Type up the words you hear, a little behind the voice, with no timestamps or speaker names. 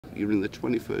You're in the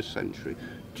 21st century.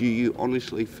 Do you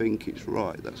honestly think it's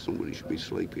right that somebody should be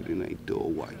sleeping in a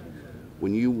doorway?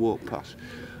 When you walk past,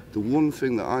 the one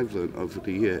thing that I've learned over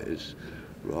the years,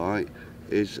 right,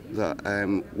 is that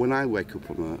when I wake up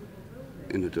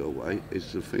in a doorway,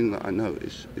 is the thing that I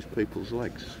notice is people's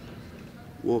legs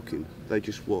walking. They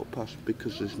just walk past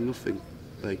because there's nothing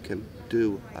they can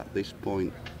do at this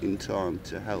point in time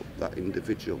to help that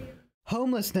individual.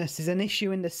 Homelessness is an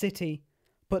issue in the city,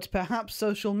 but perhaps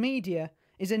social media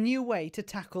is a new way to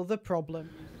tackle the problem.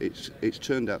 It's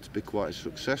turned out to be quite a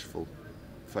successful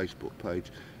Facebook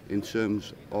page in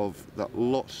terms of that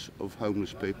lots of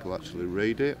homeless people actually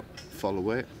read it,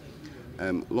 follow it,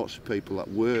 lots of people that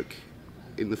work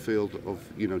in the field of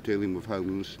dealing with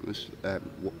homelessness,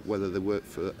 whether they work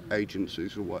for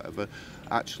agencies or whatever,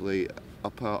 actually are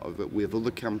part of it. We have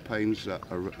other campaigns that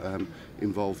are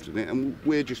involved in it, and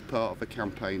we're just part of a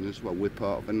campaign as well. We're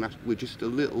part of we're just a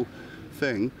little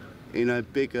thing in a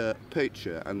bigger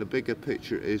picture, and the bigger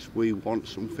picture is we want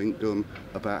something done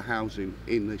about housing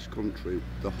in this country.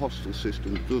 The hostel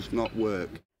system does not work.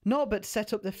 Norbert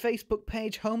set up the Facebook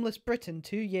page Homeless Britain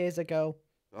 2 years ago.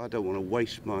 I don't want to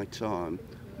waste my time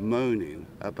moaning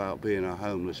about being a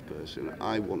homeless person.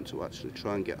 I want to actually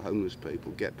try and get homeless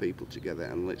people, get people together,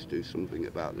 and let's do something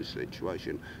about this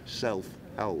situation.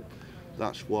 Self-help.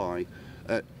 That's why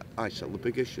I sell the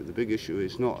big issue. The big issue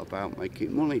is not about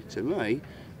making money. To me,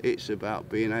 it's about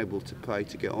being able to pay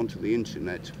to get onto the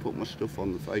internet, to put my stuff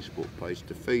on the Facebook page,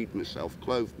 to feed myself,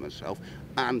 clothe myself,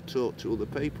 and talk to other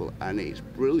people. And it's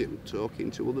brilliant talking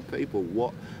to other people.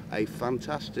 What a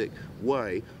fantastic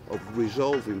way of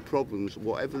resolving problems.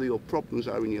 Whatever your problems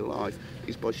are in your life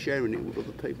is by sharing it with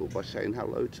other people, by saying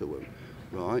hello to them,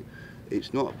 right?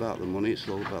 It's not about the money, it's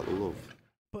all about the love.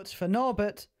 But for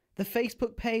Norbert, the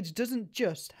Facebook page doesn't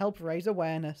just help raise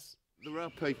awareness. There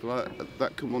are people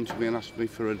that come on to me and ask me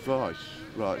for advice,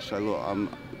 right? So look,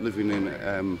 I'm living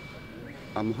in,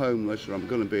 I'm homeless, or I'm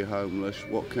going to be homeless.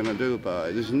 What can I do about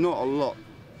it? There's not a lot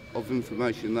of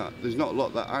information there's not a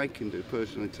lot that I can do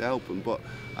personally to help them, but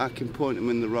I can point them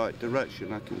in the right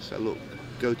direction. I can say, look,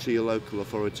 go to your local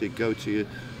authority, go to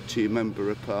your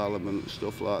member of parliament,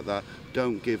 stuff like that.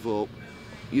 Don't give up.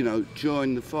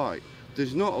 Join the fight.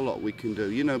 There's not a lot we can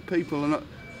do. People are not,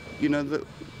 that.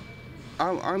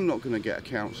 I'm not going to get a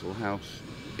council house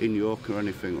in York or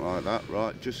anything like that,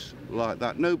 right? Just like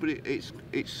that. Nobody, it's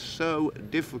so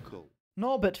difficult.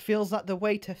 Norbert feels that the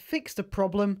way to fix the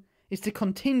problem is to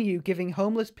continue giving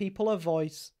homeless people a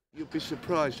voice. You'd be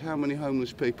surprised how many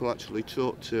homeless people actually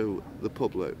talk to the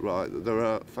public, right? There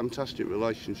are fantastic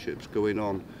relationships going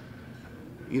on.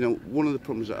 One of the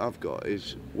problems that I've got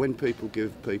is when people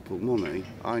give people money,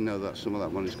 I know that some of that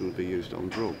money is going to be used on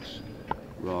drugs,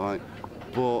 right?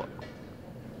 But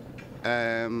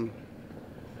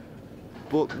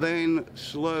then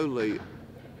slowly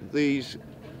these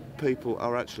people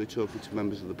are actually talking to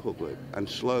members of the public, and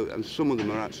some of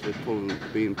them are actually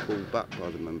being pulled back by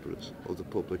the members of the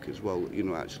public as well,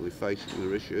 actually facing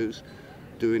their issues,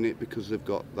 doing it because they've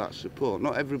got that support.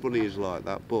 Not everybody is like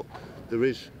that, but there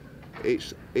is,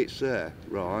 it's there,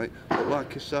 right? But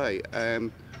like I say,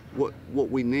 what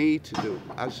we need to do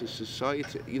as a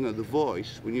society, the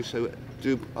voice, when you say,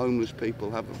 do homeless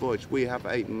people have a voice? We have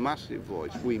a massive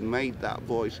voice. We made that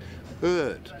voice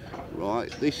heard,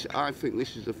 right? I think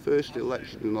this is the first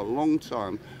election in a long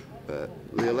time, the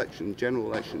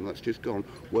general election that's just gone,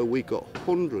 where we got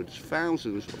hundreds,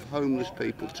 thousands of homeless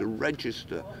people to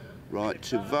register, right,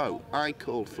 to vote. I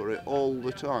called for it all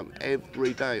the time,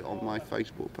 every day on my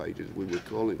Facebook pages. We were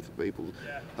calling for people,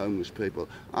 homeless people.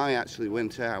 I actually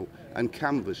went out and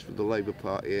canvassed for the Labour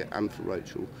Party and for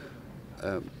Rachel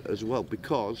as well,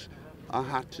 because I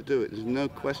had to do it. There's no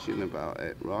question about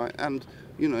it, right? And,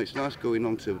 it's nice going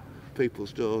onto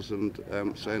people's doors and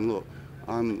saying, look,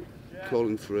 I'm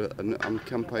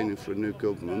campaigning for a new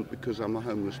government because I'm a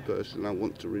homeless person. I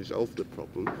want to resolve the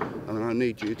problem, and I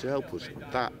need you to help us.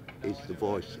 That is the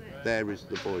voice. There is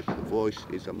the voice. The voice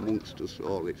is amongst us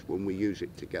all. It's when we use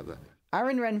it together.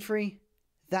 Aaron Renfrey,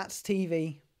 That's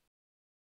TV.